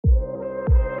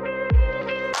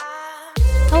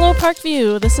Hello,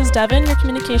 Parkview. This is Devin, your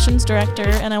communications director,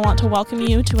 and I want to welcome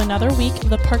you to another week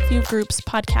of the Parkview Groups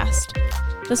podcast.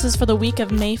 This is for the week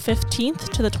of May 15th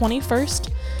to the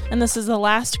 21st, and this is the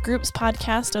last Groups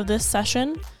podcast of this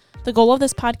session. The goal of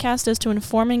this podcast is to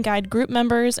inform and guide group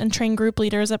members and train group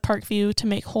leaders at Parkview to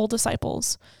make whole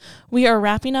disciples. We are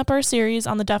wrapping up our series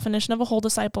on the definition of a whole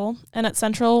disciple, and at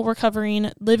Central we're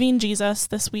covering Living Jesus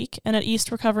this week, and at East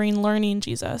we're covering Learning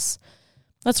Jesus.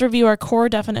 Let's review our core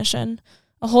definition.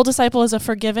 A whole disciple is a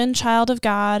forgiven child of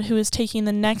God who is taking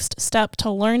the next step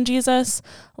to learn Jesus,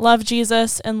 love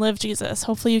Jesus, and live Jesus.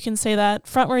 Hopefully you can say that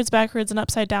frontwards, backwards, and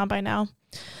upside down by now.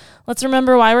 Let's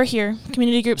remember why we're here.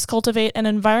 Community groups cultivate an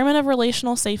environment of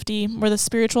relational safety where the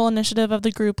spiritual initiative of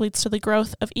the group leads to the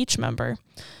growth of each member.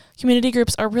 Community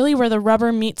groups are really where the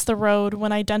rubber meets the road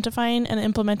when identifying and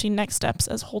implementing next steps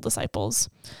as whole disciples.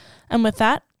 And with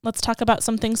that, let's talk about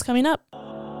some things coming up.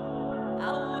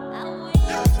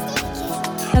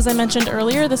 As I mentioned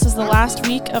earlier, this is the last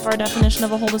week of our Definition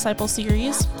of a Whole Disciple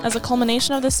series. As a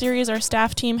culmination of this series, our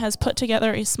staff team has put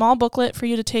together a small booklet for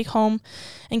you to take home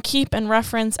and keep and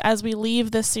reference as we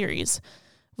leave this series.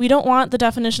 We don't want the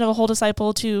definition of a whole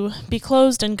disciple to be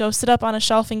closed and go sit up on a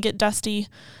shelf and get dusty,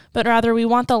 but rather we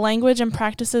want the language and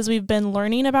practices we've been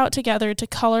learning about together to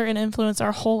color and influence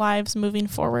our whole lives moving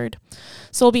forward.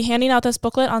 So we'll be handing out this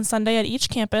booklet on Sunday at each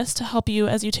campus to help you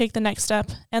as you take the next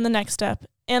step and the next step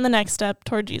and the next step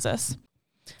toward Jesus.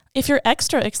 If you're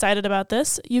extra excited about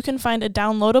this, you can find a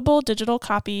downloadable digital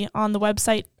copy on the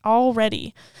website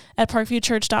already at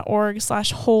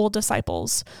parkviewchurch.org/whole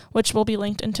disciples, which will be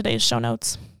linked in today's show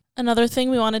notes. Another thing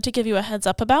we wanted to give you a heads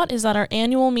up about is that our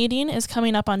annual meeting is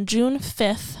coming up on June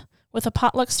 5th with a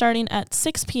potluck starting at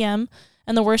 6 p.m.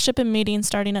 and the worship and meeting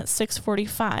starting at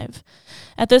 6:45.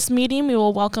 At this meeting, we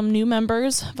will welcome new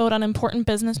members, vote on important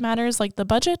business matters like the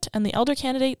budget and the elder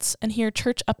candidates, and hear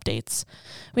church updates.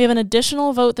 We have an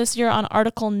additional vote this year on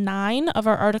Article 9 of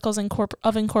our Articles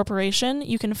of Incorporation.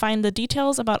 You can find the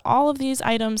details about all of these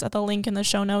items at the link in the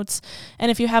show notes.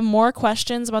 And if you have more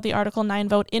questions about the Article 9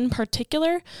 vote in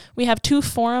particular, we have two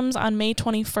forums on May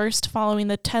 21st following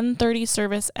the 10:30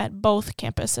 service at both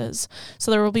campuses. So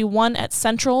there will be one at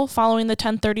Central following the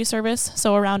 10:30 service,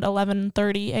 so around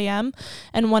 11:30 a.m.,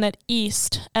 and one at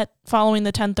East following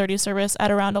the 10:30 service at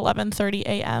around 11:30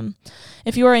 a.m.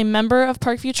 If you are a member of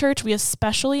Parkview Church, we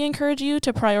especially encourage you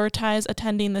to prioritize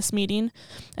attending this meeting.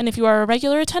 And if you are a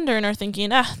regular attender and are thinking,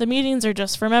 the meetings are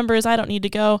just for members, I don't need to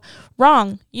go,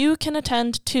 wrong. You can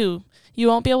attend too. You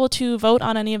won't be able to vote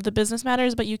on any of the business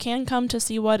matters, but you can come to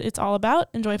see what it's all about,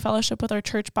 enjoy fellowship with our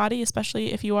church body,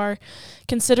 especially if you are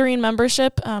considering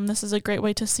membership. This is a great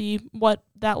way to see what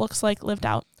that looks like lived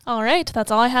out. All right,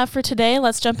 that's all I have for today.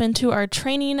 Let's jump into our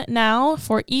training now.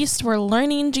 For East, we're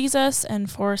learning Jesus, and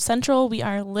for Central, we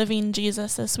are living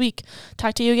Jesus this week.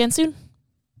 Talk to you again soon.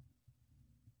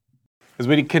 As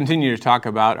we continue to talk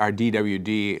about our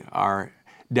DWD, our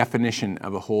definition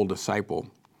of a whole disciple,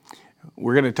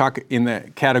 we're going to talk in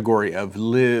the category of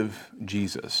live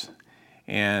Jesus.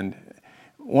 And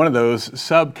one of those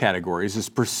subcategories is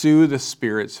pursue the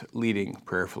Spirit's leading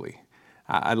prayerfully.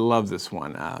 I love this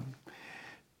one.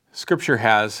 Scripture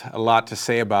has a lot to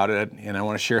say about it, and I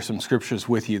want to share some scriptures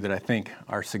with you that I think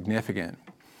are significant.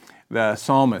 The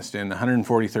psalmist in the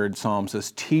 143rd Psalm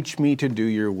says, "Teach me to do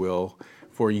your will,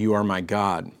 for you are my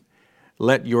God.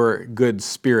 Let your good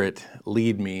spirit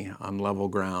lead me on level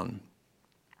ground."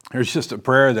 There's just a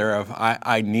prayer there of,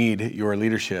 I need your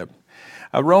leadership.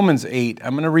 Romans 8,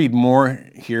 I'm going to read more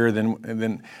here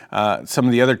than some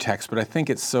of the other texts, but I think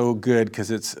it's so good because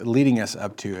it's leading us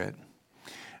up to it.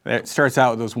 It starts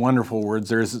out with those wonderful words,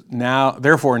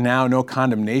 therefore now no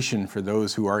condemnation for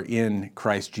those who are in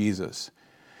Christ Jesus.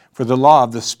 For the law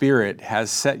of the Spirit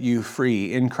has set you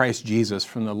free in Christ Jesus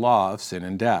from the law of sin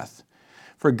and death.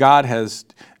 For God has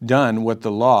done what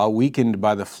the law, weakened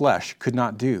by the flesh, could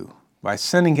not do, by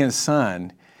sending his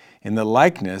Son in the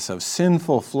likeness of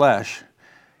sinful flesh,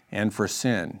 and for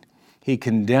sin. He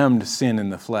condemned sin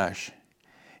in the flesh,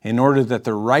 in order that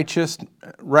the requirements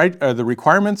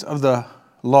of the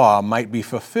law might be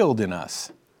fulfilled in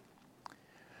us,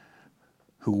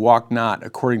 who walk not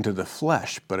according to the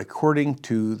flesh, but according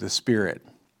to the Spirit.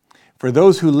 For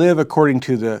those who live according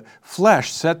to the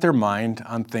flesh set their mind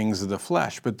on things of the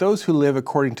flesh, but those who live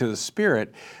according to the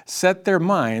Spirit set their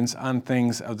minds on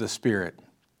things of the Spirit.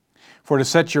 For to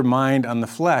set your mind on the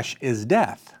flesh is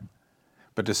death,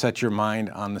 but to set your mind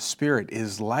on the Spirit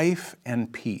is life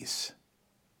and peace.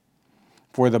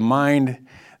 For the mind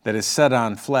that is set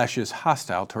on flesh is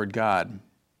hostile toward God,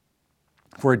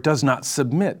 for it does not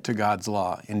submit to God's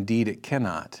law. Indeed, it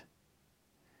cannot.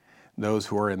 Those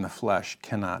who are in the flesh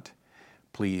cannot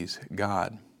please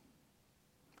God.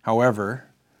 However,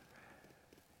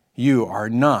 you are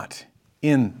not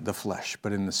in the flesh,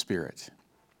 but in the Spirit.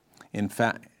 In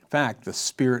fact, the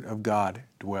Spirit of God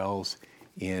dwells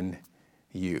in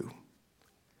you.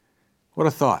 What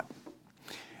a thought.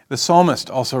 The psalmist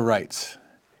also writes,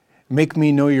 "Make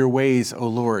me know your ways, O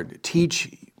Lord.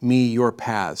 Teach me your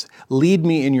paths. Lead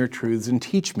me in your truths and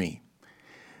teach me.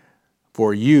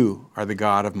 For you are the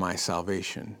God of my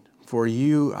salvation. For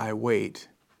you I wait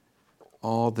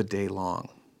all the day long."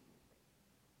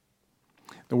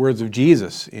 The words of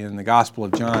Jesus in the Gospel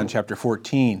of John, chapter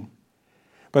 14.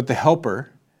 "But the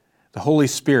Helper, the Holy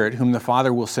Spirit, whom the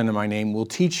Father will send in my name, will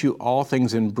teach you all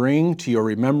things and bring to your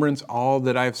remembrance all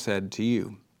that I have said to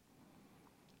you."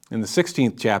 In the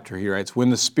 16th chapter, he writes, "When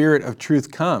the Spirit of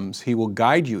truth comes, he will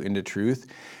guide you into truth,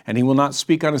 and he will not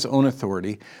speak on his own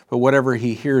authority, but whatever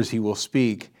he hears he will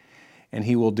speak, and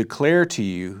he will declare to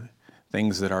you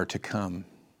things that are to come."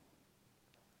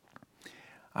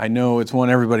 I know it's one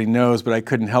everybody knows, but I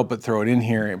couldn't help but throw it in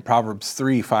here in Proverbs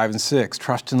 3, 5, and 6.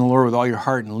 "Trust in the Lord with all your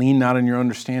heart and lean not on your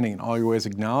understanding. In all your ways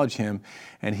acknowledge him,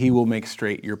 and he will make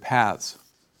straight your paths."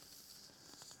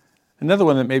 Another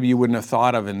one that maybe you wouldn't have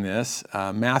thought of in this,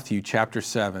 Matthew chapter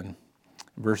 7,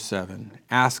 verse 7.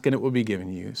 "Ask and it will be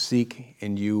given you. Seek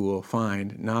and you will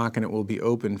find. Knock and it will be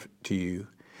opened to you.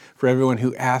 For everyone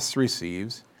who asks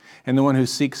receives, and the one who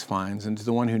seeks finds, and to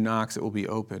the one who knocks it will be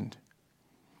opened.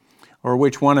 Or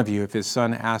which one of you, if his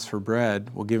son asks for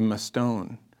bread, will give him a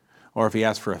stone? Or if he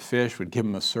asks for a fish, would give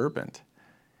him a serpent?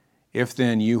 If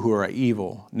then you who are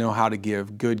evil know how to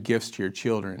give good gifts to your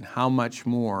children, how much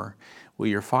more will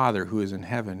your Father who is in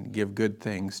heaven give good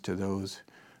things to those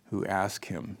who ask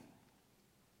him?"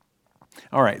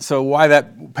 All right, so why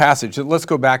that passage? Let's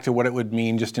go back to what it would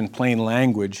mean just in plain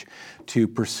language to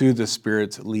pursue the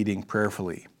Spirit's leading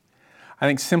prayerfully. I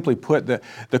think simply put,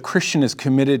 the Christian is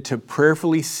committed to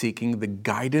prayerfully seeking the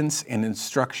guidance and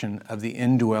instruction of the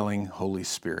indwelling Holy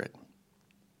Spirit.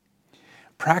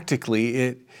 Practically,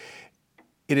 it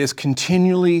is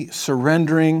continually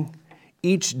surrendering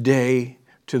each day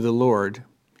to the Lord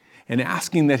and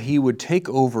asking that he would take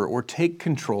over or take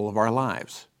control of our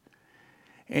lives.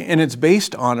 And it's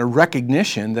based on a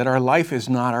recognition that our life is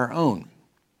not our own.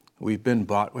 We've been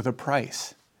bought with a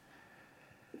price.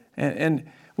 And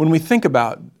when we think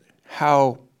about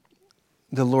how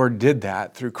the Lord did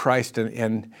that through Christ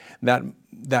and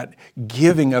that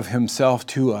giving of himself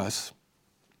to us,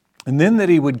 and then that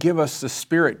he would give us the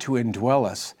Spirit to indwell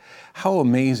us, how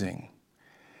amazing.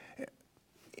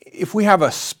 If we have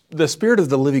the Spirit of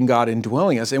the living God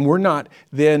indwelling us, and we're not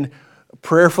then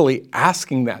prayerfully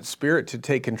asking that Spirit to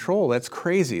take control, that's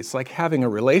crazy. It's like having a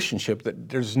relationship that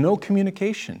there's no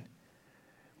communication.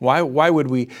 Why would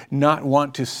we not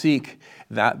want to seek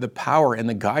the power and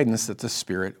the guidance that the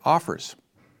Spirit offers?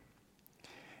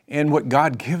 And what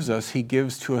God gives us, he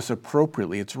gives to us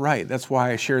appropriately. It's right. That's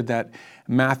why I shared that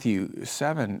Matthew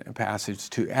 7 passage,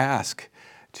 to ask,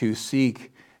 to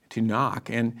seek, to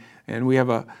knock. And we have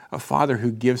a Father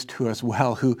who gives to us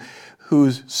well,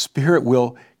 whose Spirit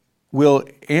will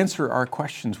answer our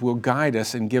questions, will guide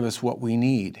us and give us what we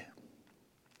need.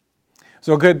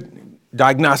 So a good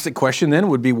diagnostic question then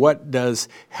would be, what does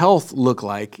health look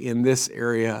like in this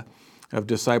area of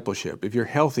discipleship? If you're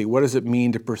healthy, what does it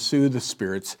mean to pursue the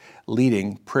Spirit's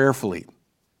leading prayerfully?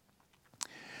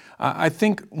 I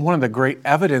think one of the great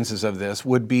evidences of this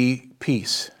would be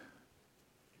peace.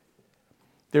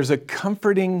 There's a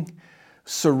comforting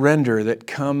surrender that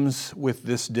comes with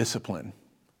this discipline.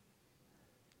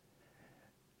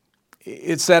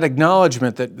 It's that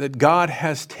acknowledgement that God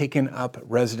has taken up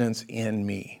residence in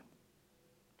me.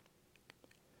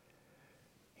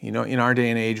 You know, in our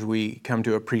day and age, we come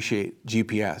to appreciate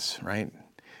GPS, right?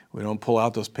 We don't pull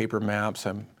out those paper maps.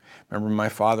 I remember my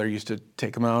father used to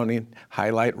take them out and he'd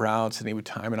highlight routes and he would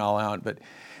time it all out. But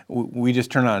we just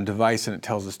turn on a device and it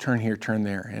tells us, turn here, turn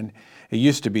there. And it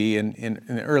used to be in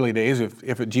the early days,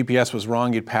 if a GPS was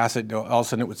wrong, you'd pass it, all of a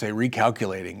sudden it would say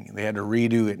recalculating. They had to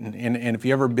redo it. And if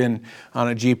you ever been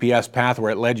on a GPS path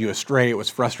where it led you astray, it was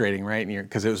frustrating, right?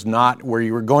 Because it was not, where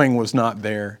you were going was not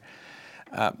there.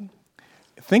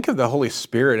 Think of the Holy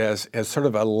Spirit as sort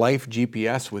of a life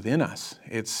GPS within us.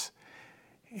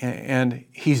 And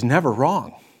he's never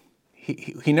wrong.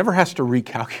 He never has to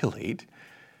recalculate.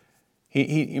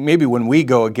 He maybe when we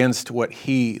go against what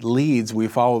he leads, we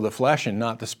follow the flesh and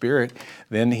not the Spirit,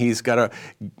 then he's got to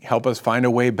help us find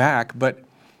a way back. But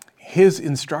his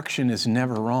instruction is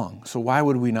never wrong. So why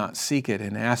would we not seek it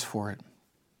and ask for it?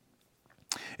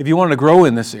 If you want to grow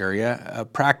in this area, a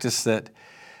practice that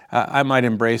I might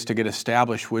embrace to get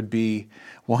established would be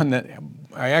one that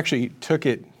I actually took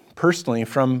it personally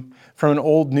from an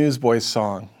old Newsboys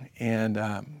song.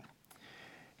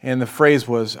 And the phrase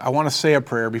was, I want to say a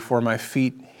prayer before my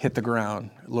feet hit the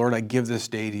ground. Lord, I give this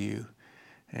day to you.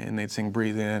 And they'd sing,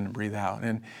 breathe in and breathe out.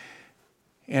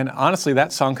 And honestly,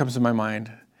 that song comes to my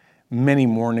mind many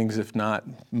mornings, if not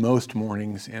most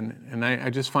mornings. And I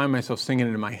just find myself singing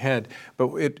it in my head.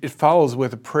 But it follows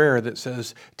with a prayer that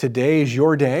says, today is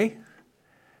your day.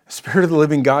 Spirit of the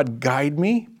living God, guide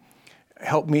me.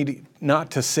 Help me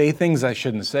not to say things I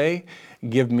shouldn't say.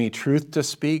 Give me truth to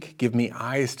speak. Give me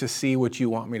eyes to see what you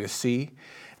want me to see.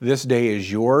 This day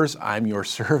is yours. I'm your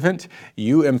servant.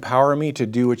 You empower me to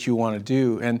do what you want to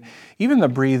do. And even the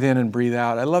breathe in and breathe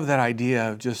out, I love that idea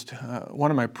of just,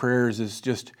 one of my prayers is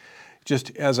just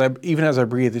as I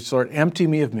breathe, it's, Lord, empty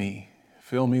me of me,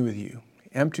 fill me with you.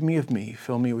 Empty me of me,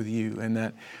 fill me with you. And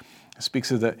that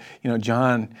speaks of the,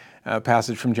 John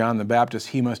passage from John the Baptist,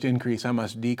 he must increase, I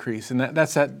must decrease. And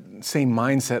that's that same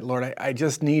mindset, Lord. I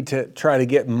just need to try to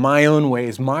get my own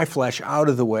ways, my flesh out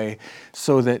of the way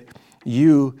so that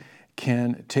you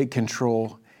can take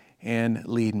control and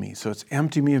lead me. So it's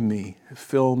empty me of me,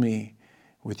 fill me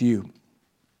with you.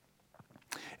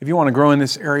 If you want to grow in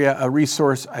this area, a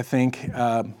resource, I think,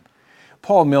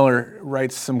 Paul Miller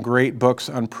writes some great books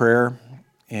on prayer,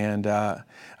 and A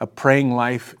Praying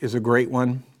Life is a great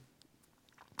one.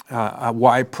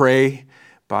 Why Pray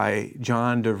by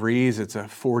John DeVries. It's a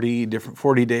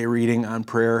 40-day reading on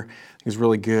prayer. It's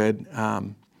really good.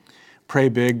 Pray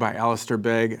Big by Alistair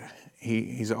Begg.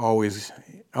 He's always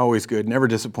good, never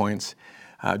disappoints.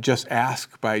 Just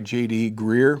Ask by J.D.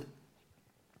 Greer.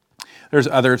 There's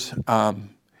others.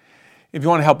 If you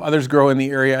want to help others grow in the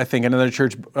area, I think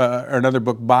another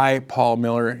book by Paul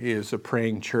Miller is A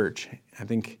Praying Church. I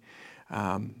think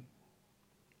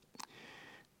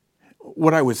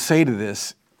what I would say to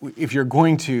this, if you're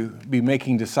going to be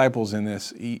making disciples in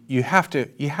this, you have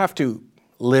to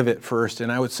live it first,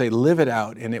 and I would say live it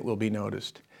out, and it will be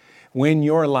noticed. When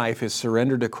your life is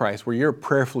surrendered to Christ, where you're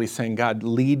prayerfully saying, God,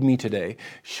 lead me today,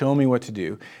 show me what to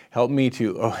do, help me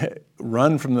to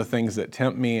run from the things that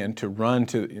tempt me and to run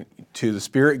to the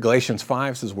Spirit. Galatians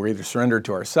 5 says we're either surrendered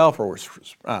to ourselves or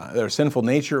our sinful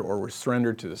nature, or we're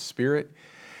surrendered to the Spirit.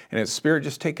 And it's Spirit,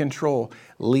 just take control,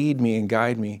 lead me and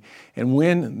guide me. And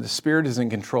when the Spirit is in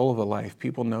control of a life,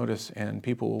 people notice and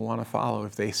people will want to follow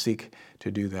if they seek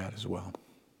to do that as well.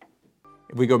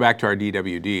 If we go back to our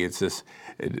DWD, it's this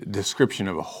description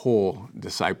of a whole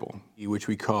disciple, which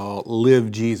we call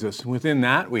Live Jesus. And within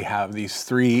that, we have these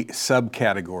 3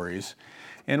 subcategories.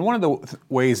 And one of the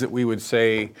ways that we would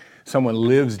say someone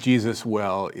lives Jesus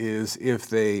well is if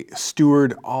they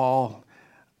steward all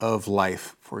of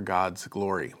life for God's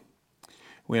glory.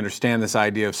 We understand this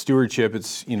idea of stewardship. We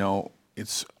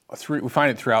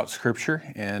find it throughout Scripture,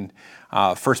 and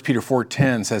 1 Peter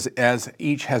 4:10 says, as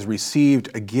each has received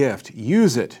a gift,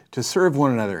 use it to serve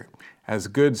one another as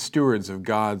good stewards of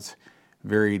God's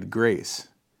varied grace.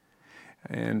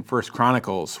 In 1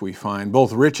 Chronicles, we find,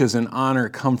 both riches and honor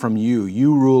come from you.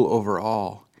 You rule over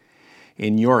all.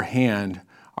 In your hand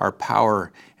are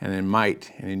power and in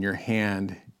might, and in your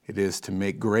hand it is to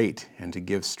make great and to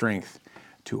give strength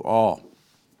to all.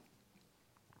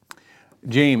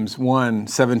 James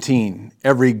 1:17,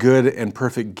 every good and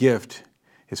perfect gift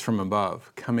is from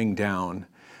above, coming down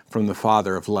from the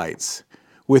Father of lights,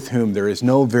 with whom there is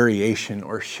no variation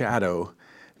or shadow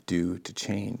due to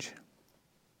change.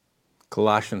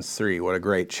 Colossians 3, what a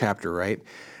great chapter, right?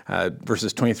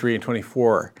 Verses 23 and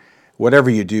 24,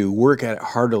 whatever you do, work at it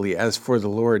heartily as for the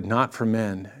Lord, not for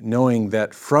men, knowing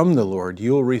that from the Lord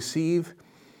you will receive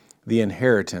the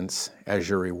inheritance as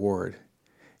your reward.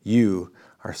 You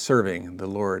are serving the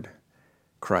Lord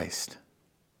Christ.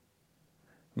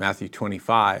 Matthew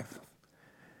 25.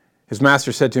 His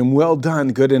master said to him, well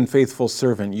done, good and faithful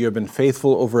servant. You have been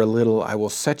faithful over a little. I will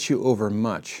set you over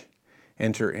much.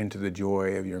 Enter into the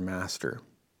joy of your master.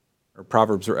 Or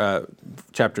Proverbs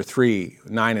chapter 3,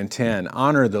 9 and 10.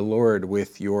 Honor the Lord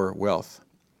with your wealth,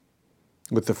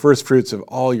 with the first fruits of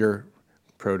all your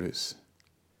produce.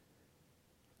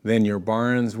 Then your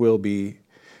barns will be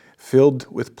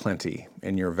filled with plenty,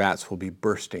 and your vats will be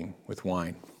bursting with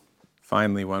wine.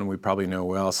 Finally, one we probably know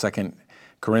well, 2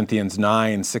 Corinthians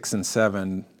 9, 6 and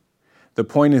 7. The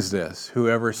point is this,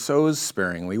 whoever sows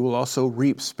sparingly will also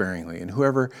reap sparingly, and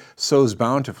whoever sows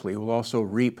bountifully will also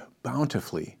reap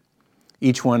bountifully.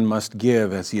 Each one must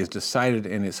give as he has decided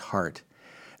in his heart,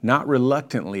 not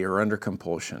reluctantly or under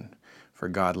compulsion, for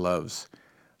God loves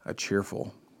a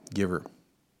cheerful giver.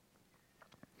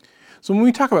 So when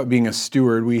we talk about being a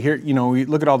steward, we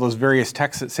look at all those various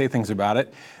texts that say things about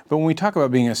it. But when we talk about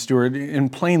being a steward, in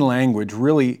plain language,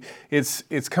 really, it's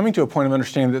coming to a point of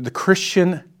understanding that the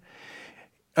Christian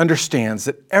understands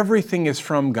that everything is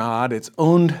from God. It's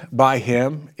owned by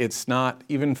Him. It's not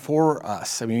even for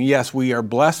us. I mean, yes, we are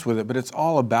blessed with it, but it's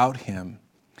all about Him.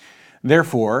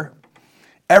 Therefore,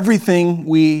 everything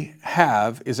we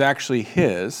have is actually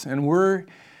His, and we're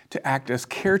to act as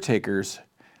caretakers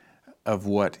of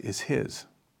what is His.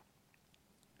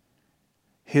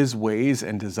 His ways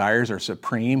and desires are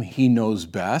supreme. He knows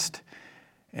best.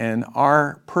 And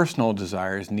our personal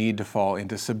desires need to fall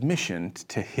into submission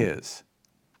to His.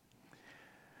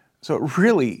 So it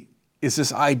really is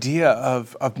this idea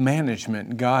of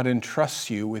management. God entrusts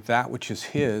you with that which is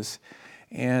His,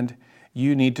 and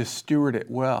you need to steward it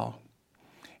well.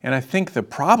 And I think the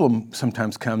problem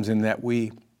sometimes comes in that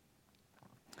we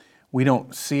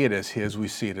don't see it as His, we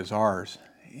see it as ours.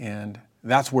 And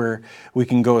that's where we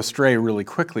can go astray really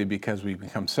quickly, because we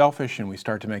become selfish and we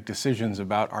start to make decisions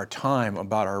about our time,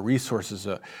 about our resources,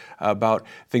 about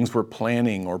things we're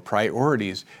planning or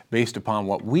priorities based upon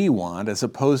what we want, as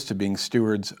opposed to being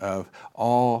stewards of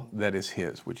all that is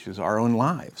His, which is our own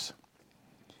lives.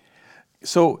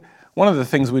 So one of the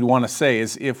things we'd want to say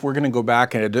is, if we're going to go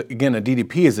back, and again, a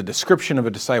DDP is a description of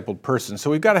a discipled person, so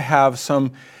we've got to have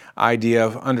some idea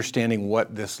of understanding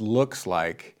what this looks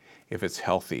like if it's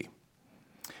healthy.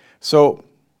 So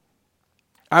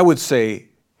I would say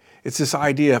it's this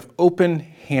idea of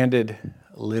open-handed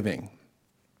living.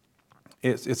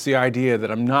 It's the idea that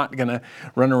I'm not going to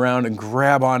run around and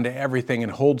grab onto everything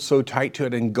and hold so tight to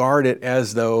it and guard it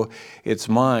as though it's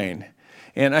mine.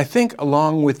 And I think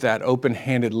along with that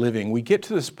open-handed living, we get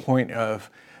to this point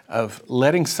of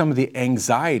letting some of the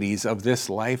anxieties of this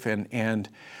life and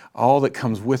all that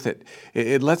comes with it,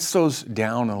 it lets those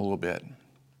down a little bit.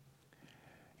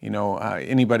 You know,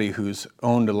 anybody who's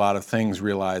owned a lot of things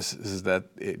realizes that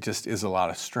it just is a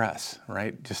lot of stress,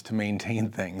 right? Just to maintain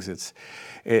things.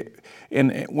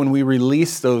 And when we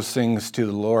release those things to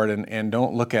the Lord and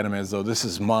don't look at them as though this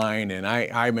is mine and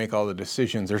I make all the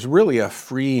decisions, there's really a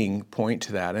freeing point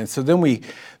to that. And so then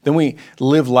we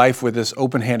live life with this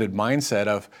open-handed mindset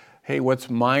of, hey, what's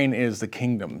mine is the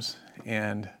kingdom's.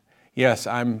 And yes,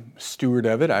 I'm steward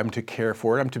of it. I'm to care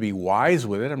for it. I'm to be wise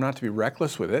with it. I'm not to be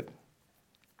reckless with it.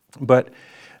 But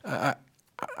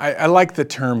I like the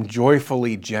term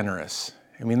joyfully generous.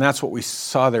 I mean, that's what we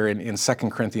saw there in 2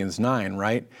 Corinthians 9,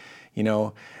 right? You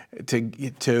know,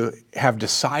 to have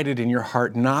decided in your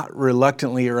heart, not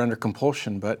reluctantly or under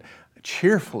compulsion, but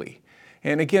cheerfully.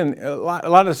 And again, a lot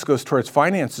of this goes towards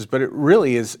finances, but it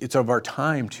really is, it's of our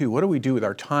time too. What do we do with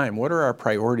our time? What are our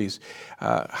priorities?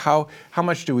 How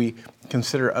much do we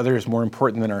consider others more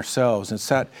important than ourselves? It's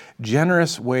that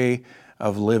generous way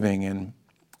of living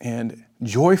and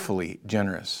joyfully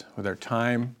generous with our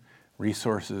time,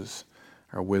 resources,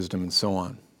 our wisdom, and so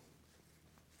on.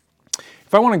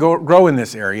 If I want to grow in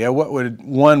this area, what would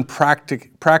one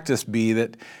practice be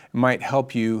that might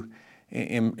help you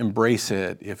embrace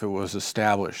it if it was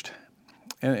established?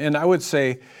 And I would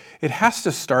say it has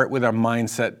to start with our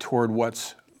mindset toward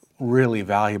what's really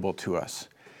valuable to us.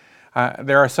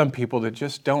 There are some people that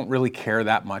just don't really care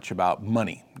that much about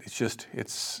money. It's just,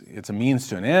 it's a means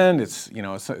to an end. It's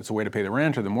a way to pay the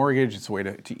rent or the mortgage. It's a way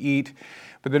to eat,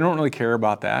 but they don't really care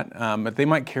about that. But they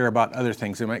might care about other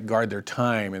things. They might guard their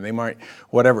time and they might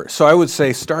whatever. So I would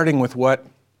say starting with what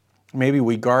maybe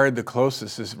we guard the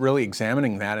closest is really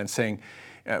examining that and saying,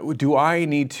 do I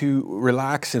need to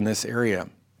relax in this area?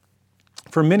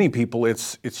 For many people,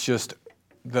 it's just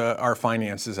our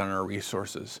finances and our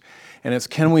resources. And it's,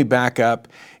 can we back up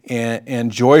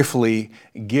and joyfully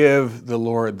give the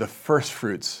Lord the first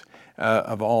fruits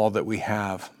of all that we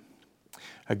have?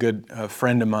 A good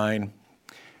friend of mine,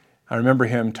 I remember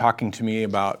him talking to me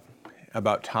about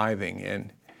tithing,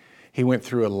 and he went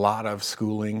through a lot of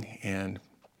schooling, and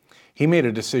he made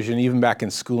a decision even back in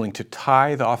schooling to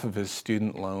tithe off of his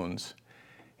student loans.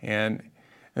 And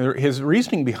his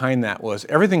reasoning behind that was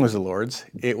everything was the Lord's.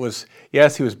 It was,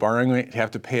 yes, he was borrowing it to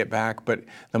have to pay it back, but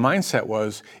the mindset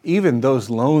was even those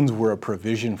loans were a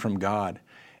provision from God.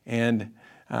 And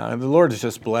the Lord has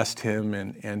just blessed him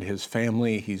and his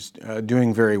family. He's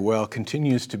doing very well,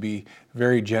 continues to be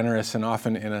very generous, and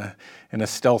often in a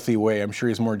stealthy way. I'm sure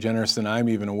he's more generous than I'm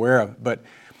even aware of. But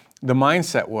the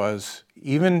mindset was,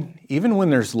 even when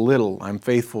there's little, I'm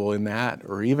faithful in that,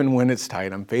 or even when it's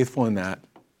tight, I'm faithful in that.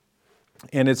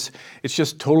 And it's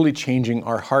just totally changing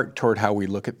our heart toward how we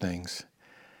look at things.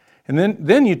 And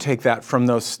then you take that from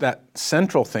that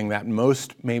central thing, that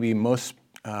most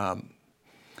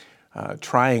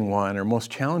trying one or most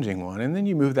challenging one, and then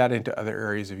you move that into other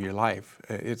areas of your life.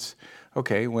 It's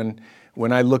okay when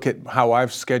I look at how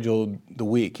I've scheduled the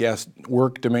week. Yes,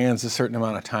 work demands a certain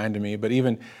amount of time to me, but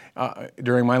even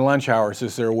during my lunch hours,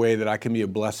 is there a way that I can be a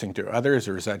blessing to others,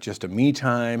 or is that just a me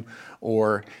time?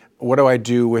 Or what do I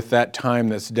do with that time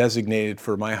that's designated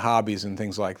for my hobbies and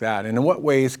things like that? And in what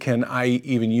ways can I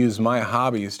even use my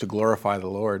hobbies to glorify the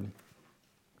Lord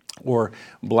or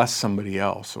bless somebody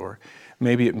else? Or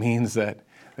maybe it means that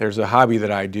there's a hobby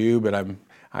that I do, but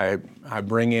I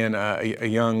bring in a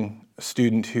young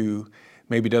student who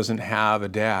maybe doesn't have a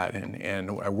dad, and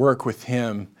I work with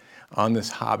him on this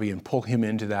hobby and pull him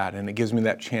into that, and it gives me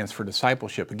that chance for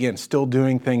discipleship. Again, still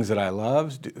doing things that I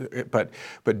love,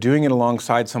 but doing it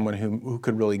alongside someone who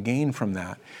could really gain from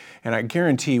that. And I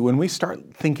guarantee when we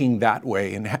start thinking that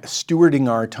way and stewarding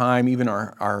our time, even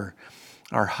our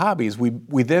hobbies,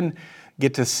 we then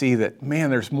get to see that, man,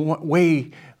 there's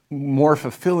way more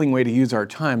fulfilling way to use our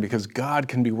time, because God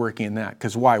can be working in that.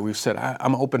 Because why? We've said,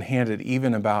 I'm open-handed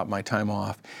even about my time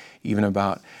off, even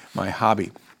about my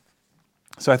hobby.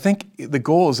 So I think the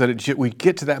goal is that we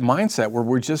get to that mindset where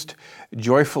we're just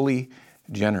joyfully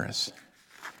generous.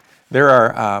 There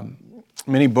are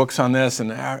many books on this,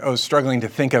 and I was struggling to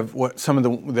think of what some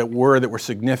of that were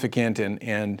significant,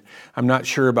 and I'm not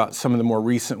sure about some of the more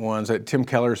recent ones. Tim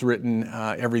Keller's written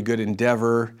Every Good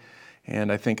Endeavor,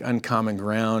 and I think Uncommon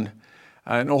Ground.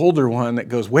 An older one that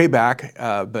goes way back,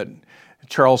 but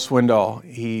Charles Swindoll,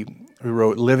 he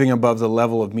wrote Living Above the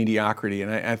Level of Mediocrity,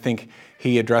 and I think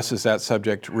he addresses that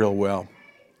subject real well.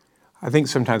 I think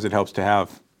sometimes it helps to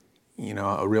have,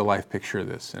 a real life picture of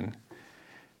this. And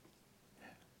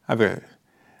I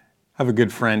have a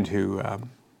good friend who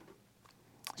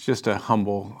is just a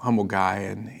humble guy,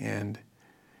 and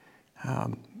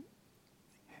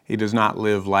he does not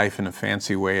live life in a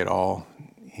fancy way at all.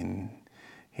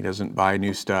 He doesn't buy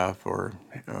new stuff or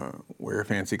wear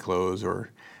fancy clothes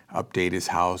or update his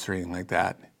house or anything like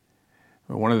that.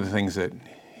 But one of the things that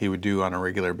he would do on a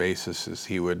regular basis is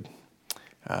he would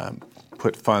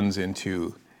put funds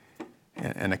into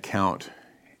an account,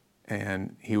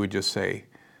 and he would just say,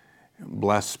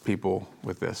 bless people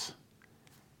with this.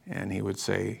 And he would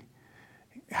say,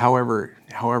 however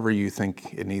you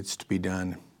think it needs to be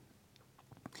done.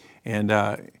 And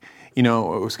it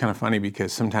was kind of funny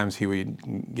because sometimes he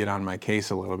would get on my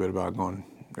case a little bit about going,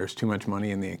 there's too much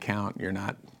money in the account, you're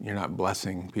not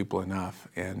blessing people enough.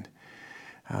 And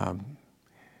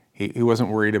he wasn't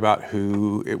worried about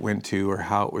who it went to or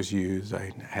how it was used.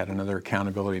 I had another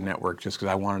accountability network just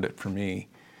because I wanted it for me.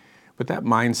 But that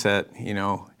mindset,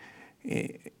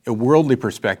 a worldly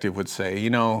perspective would say,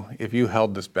 if you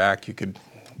held this back, you could,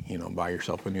 buy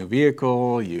yourself a new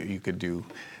vehicle, you could do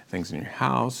things in your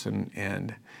house,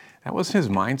 and that wasn't his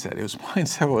mindset. His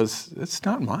mindset was, it's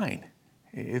not mine.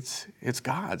 It's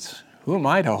God's. Who am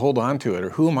I to hold on to it, or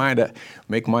who am I to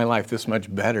make my life this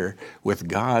much better with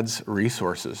God's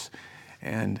resources?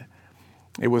 And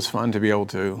it was fun to be able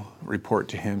to report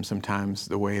to him sometimes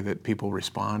the way that people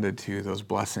responded to those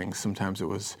blessings. Sometimes it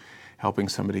was helping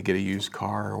somebody get a used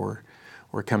car, or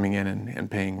coming in and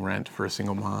paying rent for a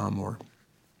single mom, or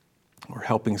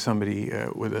helping somebody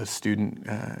with a student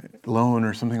loan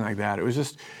or something like that. It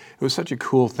was such a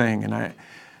cool thing, and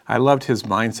I loved his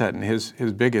mindset, and his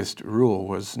biggest rule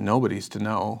was nobody's to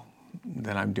know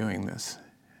that I'm doing this.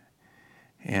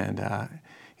 And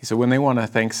he said, when they want to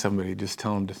thank somebody, just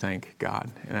tell them to thank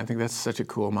God. And I think that's such a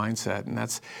cool mindset, and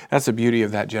that's the beauty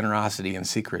of that generosity in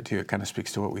secret too. It kind of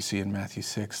speaks to what we see in Matthew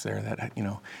 6 there, that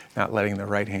not letting the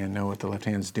right hand know what the left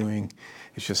hand's doing.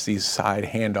 It's just these side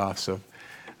handoffs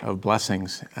of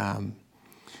blessings.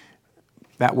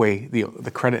 That way,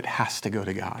 the credit has to go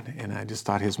to God. And I just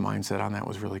thought his mindset on that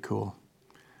was really cool.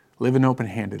 Living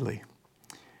open-handedly.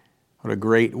 What a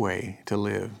great way to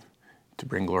live, to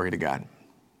bring glory to God.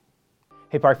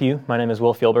 Hey Parkview, my name is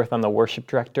Will Fielberth. I'm the worship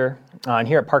director. And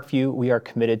here at Parkview, we are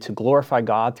committed to glorify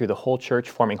God through the whole church,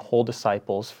 forming whole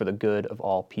disciples for the good of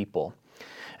all people.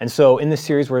 And so in this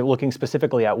series, we're looking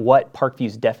specifically at what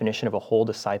Parkview's definition of a whole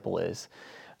disciple is.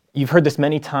 You've heard this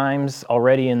many times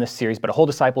already in this series, but a whole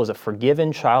disciple is a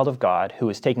forgiven child of God who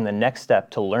is taking the next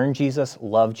step to learn Jesus,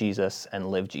 love Jesus,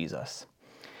 and live Jesus.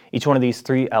 Each one of these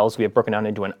three L's we have broken down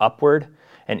into an upward,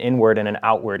 an inward, and an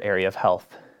outward area of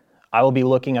health. I will be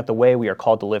looking at the way we are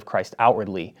called to live Christ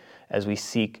outwardly as we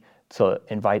seek to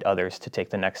invite others to take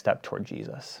the next step toward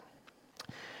Jesus.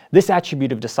 This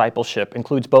attribute of discipleship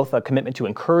includes both a commitment to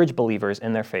encourage believers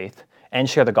in their faith and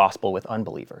share the gospel with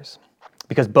unbelievers,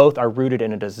 because both are rooted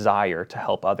in a desire to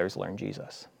help others learn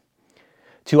Jesus.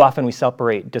 Too often we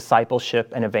separate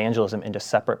discipleship and evangelism into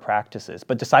separate practices,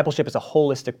 but discipleship is a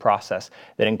holistic process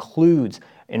that includes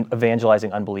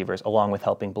evangelizing unbelievers along with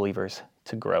helping believers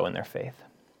to grow in their faith.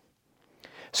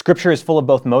 Scripture is full of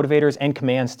both motivators and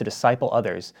commands to disciple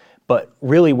others, but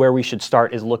really where we should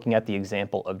start is looking at the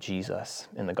example of Jesus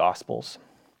in the Gospels.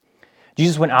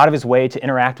 Jesus went out of his way to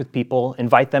interact with people,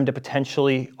 invite them to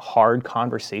potentially hard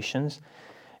conversations,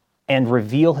 and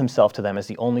reveal himself to them as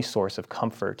the only source of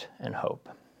comfort and hope.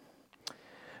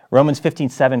 Romans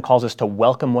 15:7 calls us to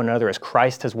welcome one another as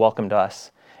Christ has welcomed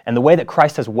us. And the way that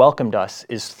Christ has welcomed us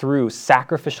is through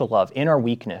sacrificial love in our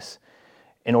weakness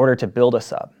in order to build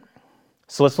us up.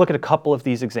 So let's look at a couple of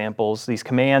these examples, these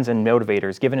commands and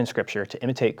motivators given in Scripture to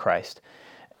imitate Christ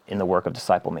in the work of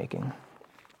disciple making.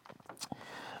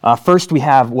 First, we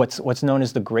have what's known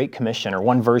as the Great Commission, or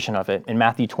one version of it. In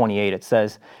Matthew 28, it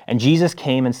says, "And Jesus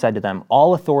came and said to them,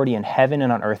 'All authority in heaven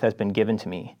and on earth has been given to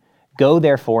me. Go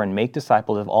therefore and make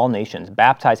disciples of all nations,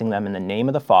 baptizing them in the name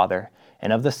of the Father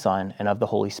and of the Son and of the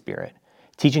Holy Spirit,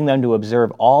 teaching them to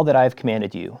observe all that I have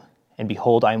commanded you. And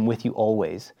behold, I am with you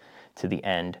always to the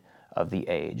end of the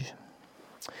age.'"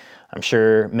 I'm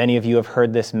sure many of you have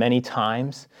heard this many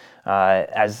times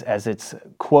as it's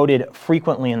quoted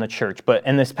frequently in the church.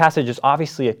 And this passage is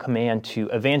obviously a command to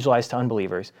evangelize to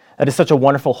unbelievers. That is such a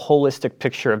wonderful, holistic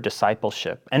picture of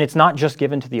discipleship. And it's not just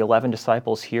given to the 11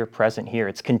 disciples present here.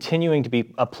 It's continuing to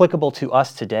be applicable to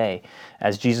us today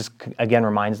as Jesus again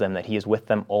reminds them that he is with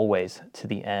them always to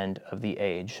the end of the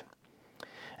age.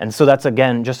 And so that's,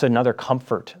 again, just another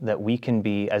comfort that we can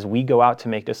be, as we go out to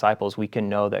make disciples, we can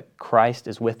know that Christ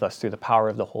is with us through the power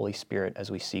of the Holy Spirit as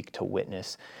we seek to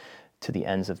witness to the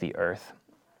ends of the earth.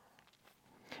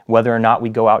 Whether or not we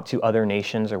go out to other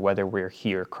nations or whether we're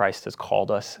here, Christ has called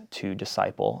us to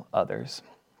disciple others.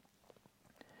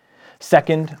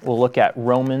 Second, we'll look at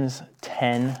Romans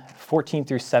 10:14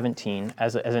 through 17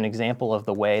 as an example of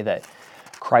the way that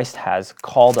Christ has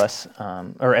called us,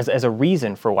 or as a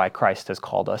reason for why Christ has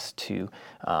called us to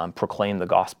proclaim the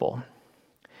gospel.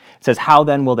 It says, "How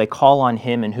then will they call on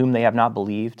him in whom they have not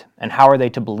believed? And how are they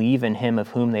to believe in him of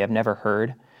whom they have never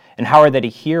heard? And how are they to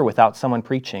hear without someone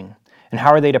preaching? And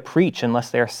how are they to preach unless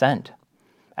they are sent?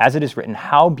 As it is written,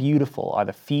 how beautiful are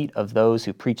the feet of those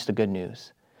who preach the good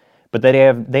news. But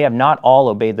they have not all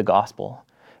obeyed the gospel.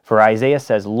 For Isaiah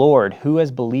says, 'Lord, who has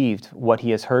believed what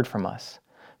he has heard from us?'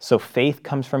 So faith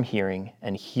comes from hearing,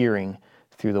 and hearing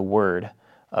through the word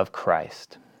of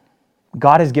Christ."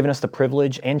 God has given us the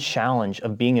privilege and challenge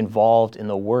of being involved in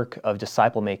the work of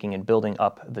disciple making and building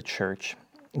up the church.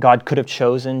 God could have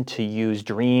chosen to use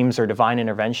dreams or divine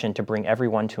intervention to bring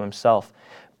everyone to himself,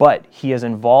 but he has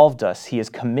involved us, he has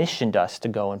commissioned us to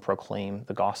go and proclaim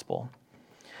the gospel.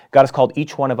 God has called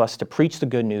each one of us to preach the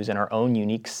good news in our own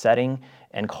unique setting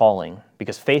and calling,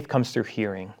 because faith comes through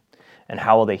hearing. And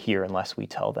how will they hear unless we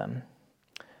tell them?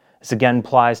 This again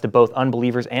applies to both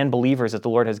unbelievers and believers, that the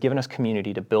Lord has given us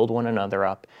community to build one another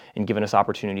up and given us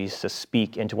opportunities to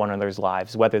speak into one another's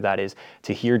lives, whether that is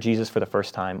to hear Jesus for the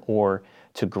first time or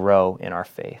to grow in our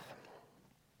faith.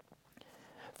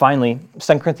 Finally,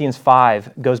 2 Corinthians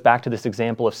 5 goes back to this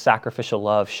example of sacrificial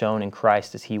love shown in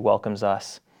Christ as he welcomes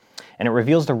us. And it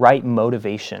reveals the right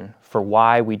motivation for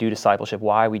why we do discipleship,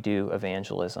 why we do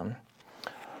evangelism.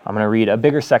 I'm going to read a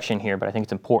bigger section here, but I think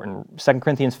it's important. 2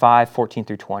 Corinthians 5:14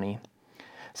 through 20.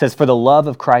 It says, "For the love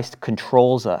of Christ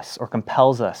controls us," or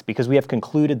compels us, "because we have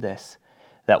concluded this,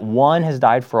 that one has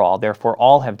died for all, therefore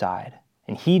all have died.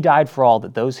 And he died for all,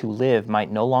 that those who live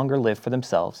might no longer live for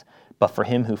themselves, but for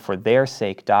him who for their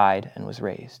sake died and was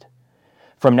raised.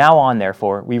 From now on,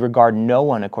 therefore, we regard no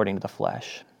one according to the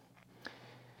flesh.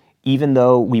 Even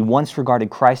though we once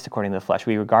regarded Christ according to the flesh,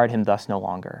 we regard him thus no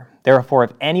longer. Therefore,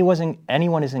 if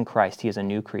anyone is in Christ, he is a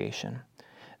new creation.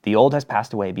 The old has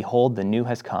passed away, behold, the new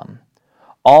has come.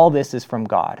 All this is from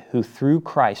God, who through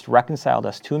Christ reconciled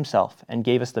us to himself and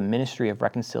gave us the ministry of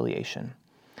reconciliation.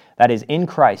 That is, in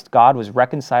Christ, God was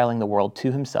reconciling the world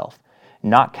to himself,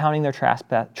 not counting their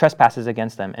trespasses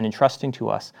against them, and entrusting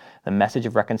to us the message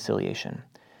of reconciliation.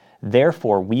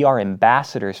 Therefore, we are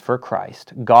ambassadors for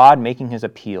Christ, God making his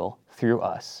appeal through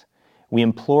us. We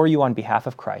implore you on behalf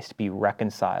of Christ, be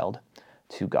reconciled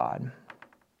to God."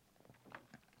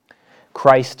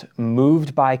 Christ,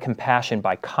 moved by compassion,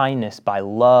 by kindness, by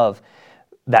love,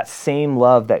 that same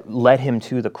love that led him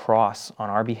to the cross on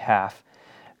our behalf,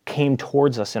 came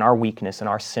towards us in our weakness and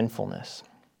our sinfulness.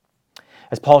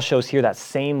 As Paul shows here, that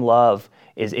same love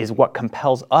is what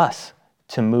compels us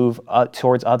to move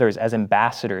towards others as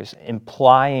ambassadors,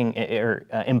 imploring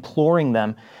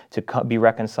them to be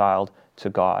reconciled to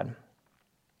God.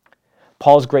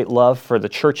 Paul's great love for the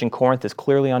church in Corinth is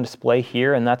clearly on display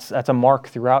here, and that's a mark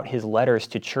throughout his letters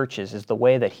to churches, is the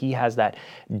way that he has that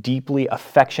deeply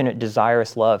affectionate,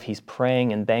 desirous love. He's praying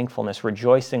in thankfulness,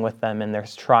 rejoicing with them in their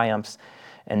triumphs,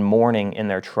 and mourning in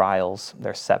their trials,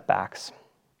 their setbacks.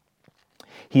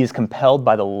 He is compelled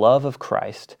by the love of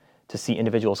Christ to see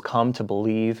individuals come to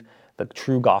believe the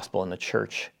true gospel in the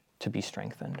church to be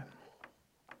strengthened.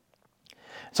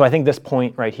 So I think this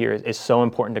point right here is so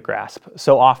important to grasp.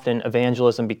 So often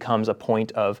evangelism becomes a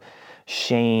point of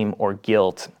shame or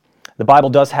guilt. The Bible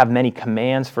does have many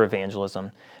commands for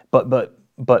evangelism,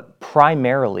 but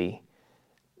primarily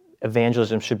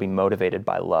evangelism should be motivated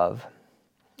by love.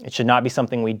 It should not be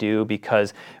something we do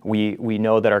because we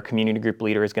know that our community group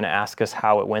leader is going to ask us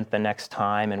how it went the next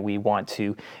time and we want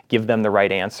to give them the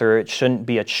right answer. It shouldn't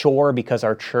be a chore because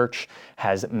our church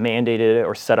has mandated it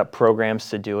or set up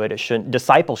programs to do it.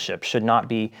 Discipleship should not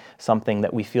be something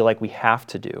that we feel like we have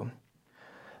to do.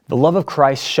 The love of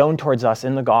Christ shown towards us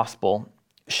in the gospel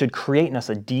should create in us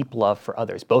a deep love for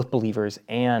others, both believers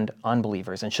and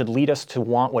unbelievers, and should lead us to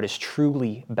want what is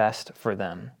truly best for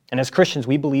them. And as Christians,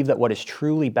 we believe that what is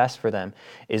truly best for them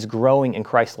is growing in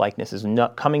Christ's likeness, is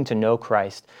coming to know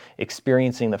Christ,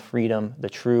 experiencing the freedom, the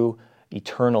true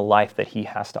eternal life that he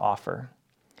has to offer.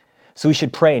 So we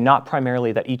should pray not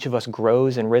primarily that each of us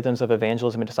grows in rhythms of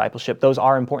evangelism and discipleship. Those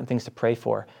are important things to pray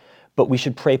for. But we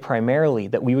should pray primarily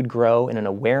that we would grow in an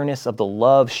awareness of the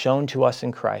love shown to us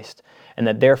in Christ, and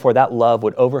that therefore that love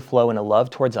would overflow in a love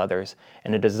towards others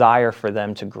and a desire for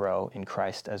them to grow in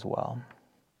Christ as well.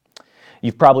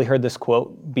 You've probably heard this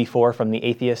quote before from the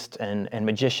atheist and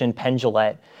magician Penn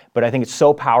Jillette, but I think it's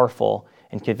so powerful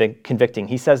and convicting.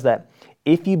 He says that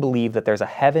if you believe that there's a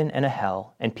heaven and a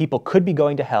hell, and people could be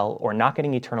going to hell or not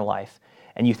getting eternal life,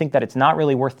 and you think that it's not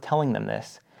really worth telling them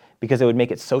this because it would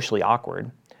make it socially awkward,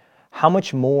 how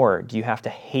much more do you have to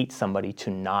hate somebody to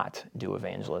not do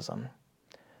evangelism?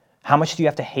 How much do you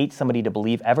have to hate somebody to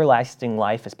believe everlasting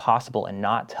life is possible and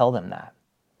not tell them that?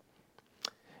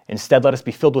 Instead, let us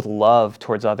be filled with love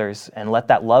towards others and let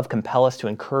that love compel us to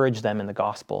encourage them in the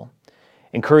gospel,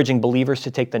 encouraging believers to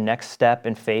take the next step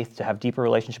in faith to have deeper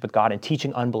relationship with God and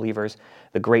teaching unbelievers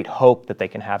the great hope that they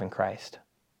can have in Christ.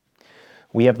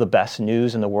 We have the best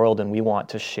news in the world and we want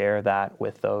to share that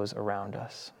with those around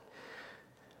us.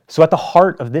 So at the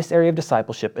heart of this area of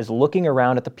discipleship is looking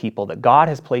around at the people that God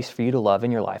has placed for you to love in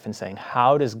your life and saying,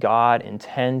 how does God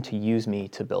intend to use me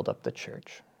to build up the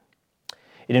church?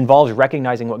 It involves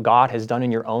recognizing what God has done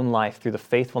in your own life through the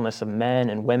faithfulness of men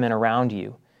and women around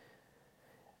you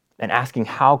and asking,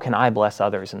 how can I bless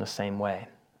others in the same way?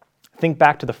 Think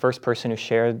back to the first person who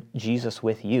shared Jesus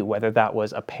with you, whether that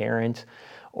was a parent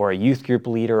or a youth group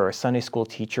leader or a Sunday school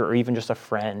teacher or even just a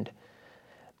friend.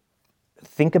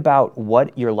 Think about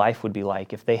what your life would be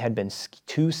like if they had been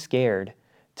too scared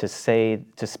to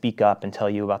speak up and tell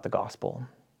you about the gospel.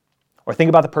 Or think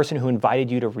about the person who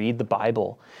invited you to read the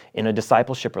Bible in a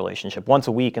discipleship relationship once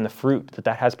a week and the fruit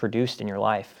that has produced in your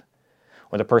life.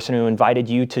 Or the person who invited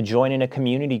you to join in a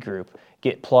community group,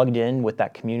 get plugged in with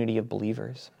that community of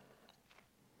believers.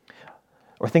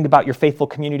 Or think about your faithful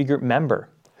community group member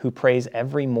who prays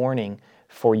every morning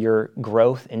for your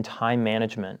growth in time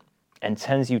management and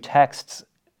sends you texts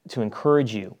to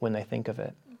encourage you when they think of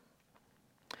it.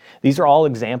 These are all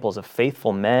examples of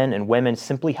faithful men and women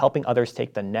simply helping others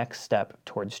take the next step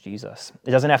towards Jesus.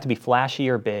 It doesn't have to be flashy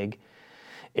or big.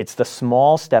 It's the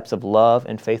small steps of love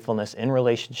and faithfulness in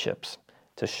relationships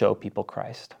to show people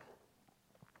Christ.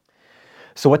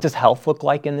 So what does health look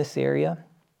like in this area?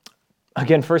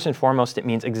 Again, first and foremost, it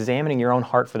means examining your own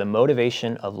heart for the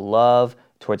motivation of love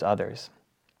towards others.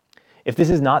 If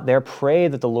this is not there, pray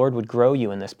that the Lord would grow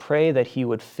you in this. Pray that he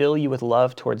would fill you with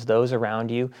love towards those around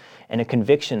you and a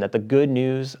conviction that the good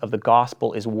news of the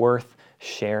gospel is worth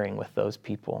sharing with those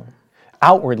people.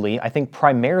 Outwardly, I think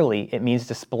primarily it means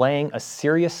displaying a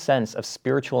serious sense of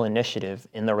spiritual initiative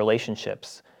in the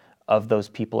relationships of those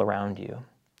people around you.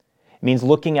 It means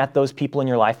looking at those people in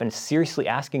your life and seriously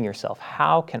asking yourself,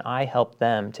 how can I help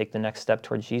them take the next step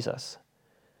towards Jesus?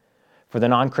 For the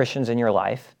non-Christians in your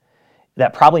life,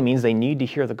 that probably means they need to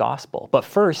hear the gospel. But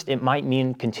first, it might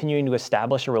mean continuing to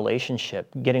establish a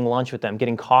relationship, getting lunch with them,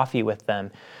 getting coffee with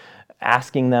them,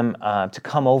 asking them to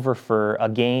come over for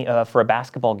a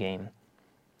basketball game.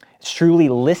 It's truly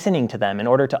listening to them in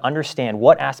order to understand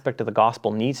what aspect of the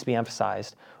gospel needs to be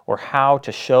emphasized or how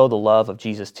to show the love of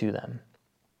Jesus to them.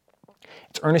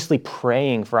 It's earnestly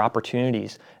praying for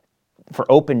opportunities, for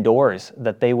open doors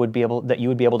that you would be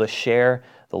able to share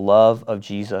the love of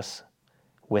Jesus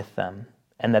with them,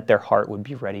 and that their heart would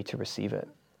be ready to receive it.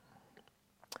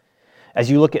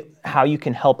 As you look at how you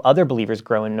can help other believers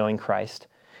grow in knowing Christ,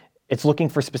 It's looking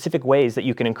for specific ways that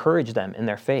you can encourage them in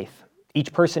their faith.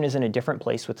 Each person is in a different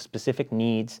place with specific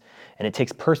needs, and it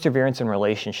takes perseverance and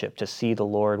relationship to see the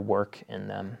Lord work in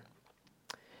them.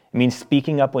 It means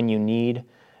speaking up when you need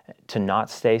to not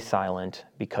stay silent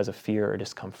because of fear or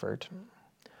discomfort.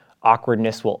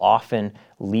 Awkwardness will often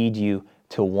lead you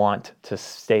to want to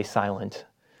stay silent,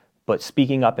 but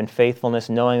speaking up in faithfulness,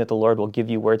 knowing that the Lord will give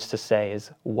you words to say,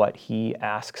 is what He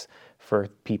asks for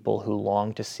people who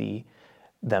long to see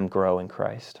them grow in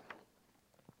Christ.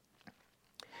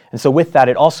 And so with that,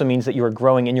 it also means that you are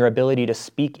growing in your ability to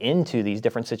speak into these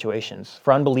different situations.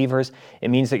 For unbelievers, it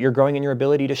means that you're growing in your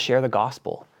ability to share the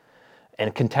gospel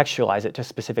and contextualize it to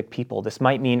specific people. This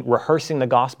might mean rehearsing the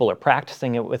gospel or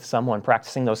practicing it with someone,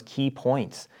 practicing those key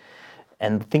points,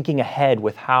 and thinking ahead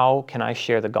with how can I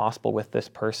share the gospel with this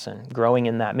person, growing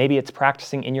in that. Maybe it's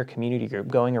practicing in your community group,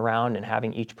 going around and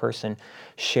having each person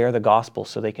share the gospel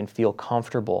so they can feel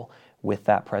comfortable with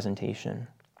that presentation.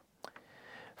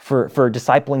 For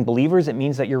discipling believers, it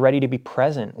means that you're ready to be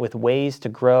present with ways to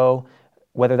grow,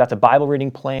 whether that's a Bible reading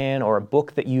plan or a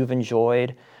book that you've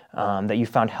enjoyed, that you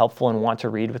found helpful and want to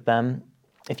read with them.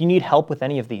 If you need help with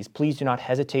any of these, please do not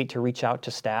hesitate to reach out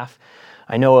to staff.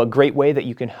 I know a great way that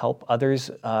you can help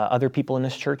other people in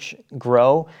this church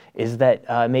grow is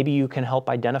that maybe you can help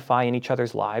identify in each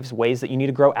other's lives ways that you need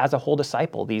to grow as a whole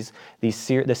disciple. The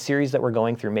series that we're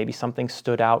going through, maybe something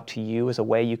stood out to you as a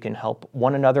way you can help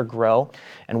one another grow,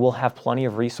 and we'll have plenty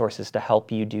of resources to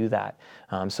help you do that.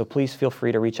 So please feel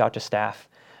free to reach out to staff.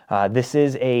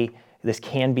 This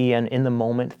can be an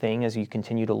in-the-moment thing as you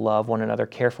continue to love one another,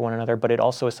 care for one another, but it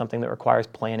also is something that requires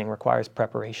planning, requires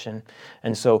preparation.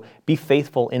 And so be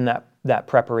faithful in that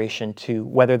preparation to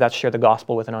whether that's share the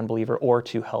gospel with an unbeliever or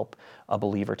to help a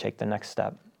believer take the next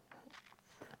step.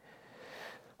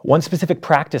 One specific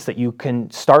practice that you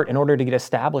can start in order to get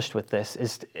established with this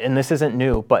is, and this isn't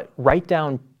new, but write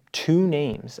down 2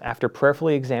 names after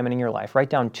prayerfully examining your life. Write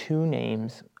down 2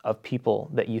 names of people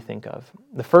that you think of.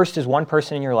 The first is one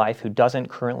person in your life who doesn't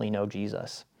currently know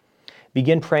Jesus.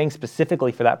 Begin praying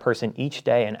specifically for that person each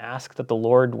day and ask that the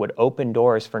Lord would open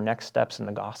doors for next steps in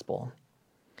the gospel.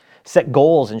 Set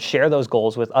goals and share those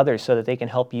goals with others so that they can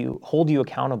help you, hold you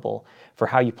accountable for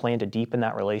how you plan to deepen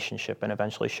that relationship and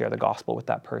eventually share the gospel with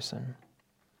that person.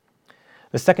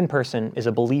 The second person is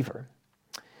a believer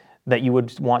that you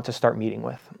would want to start meeting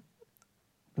with.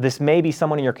 This may be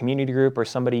someone in your community group or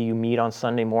somebody you meet on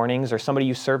Sunday mornings or somebody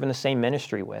you serve in the same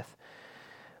ministry with.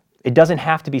 It doesn't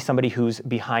have to be somebody who's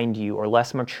behind you or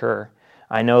less mature.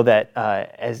 I know that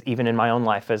as even in my own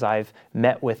life, as I've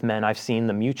met with men, I've seen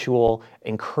the mutual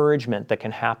encouragement that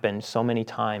can happen so many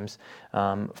times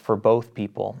for both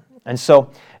people. And so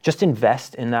just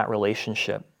invest in that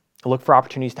relationship. Look for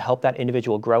opportunities to help that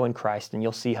individual grow in Christ, and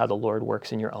you'll see how the Lord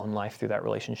works in your own life through that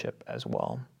relationship as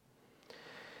well.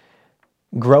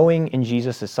 Growing in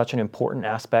Jesus is such an important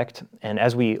aspect, and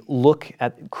as we look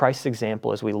at Christ's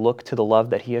example, as we look to the love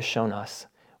that He has shown us,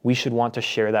 we should want to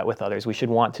share that with others. We should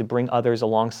want to bring others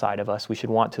alongside of us. We should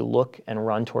want to look and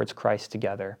run towards Christ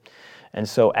together. And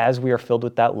so as we are filled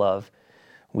with that love,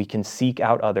 we can seek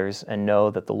out others and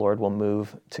know that the Lord will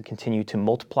move to continue to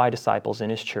multiply disciples in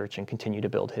His church and continue to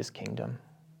build His kingdom.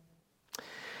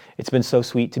 It's been so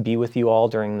sweet to be with you all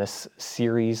during this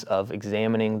series of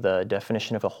examining the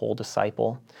definition of a whole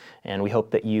disciple. And we hope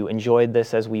that you enjoyed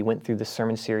this as we went through this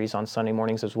sermon series on Sunday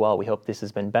mornings as well. We hope this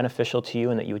has been beneficial to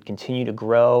you and that you would continue to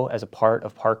grow as a part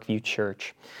of Parkview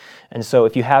Church. And so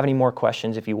if you have any more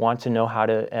questions, if you want to know how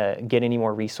to get any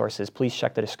more resources, please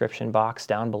check the description box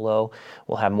down below.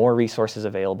 We'll have more resources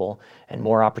available and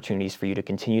more opportunities for you to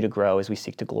continue to grow as we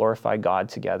seek to glorify God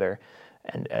together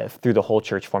and through the whole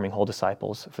church, forming whole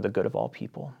disciples for the good of all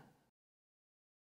people.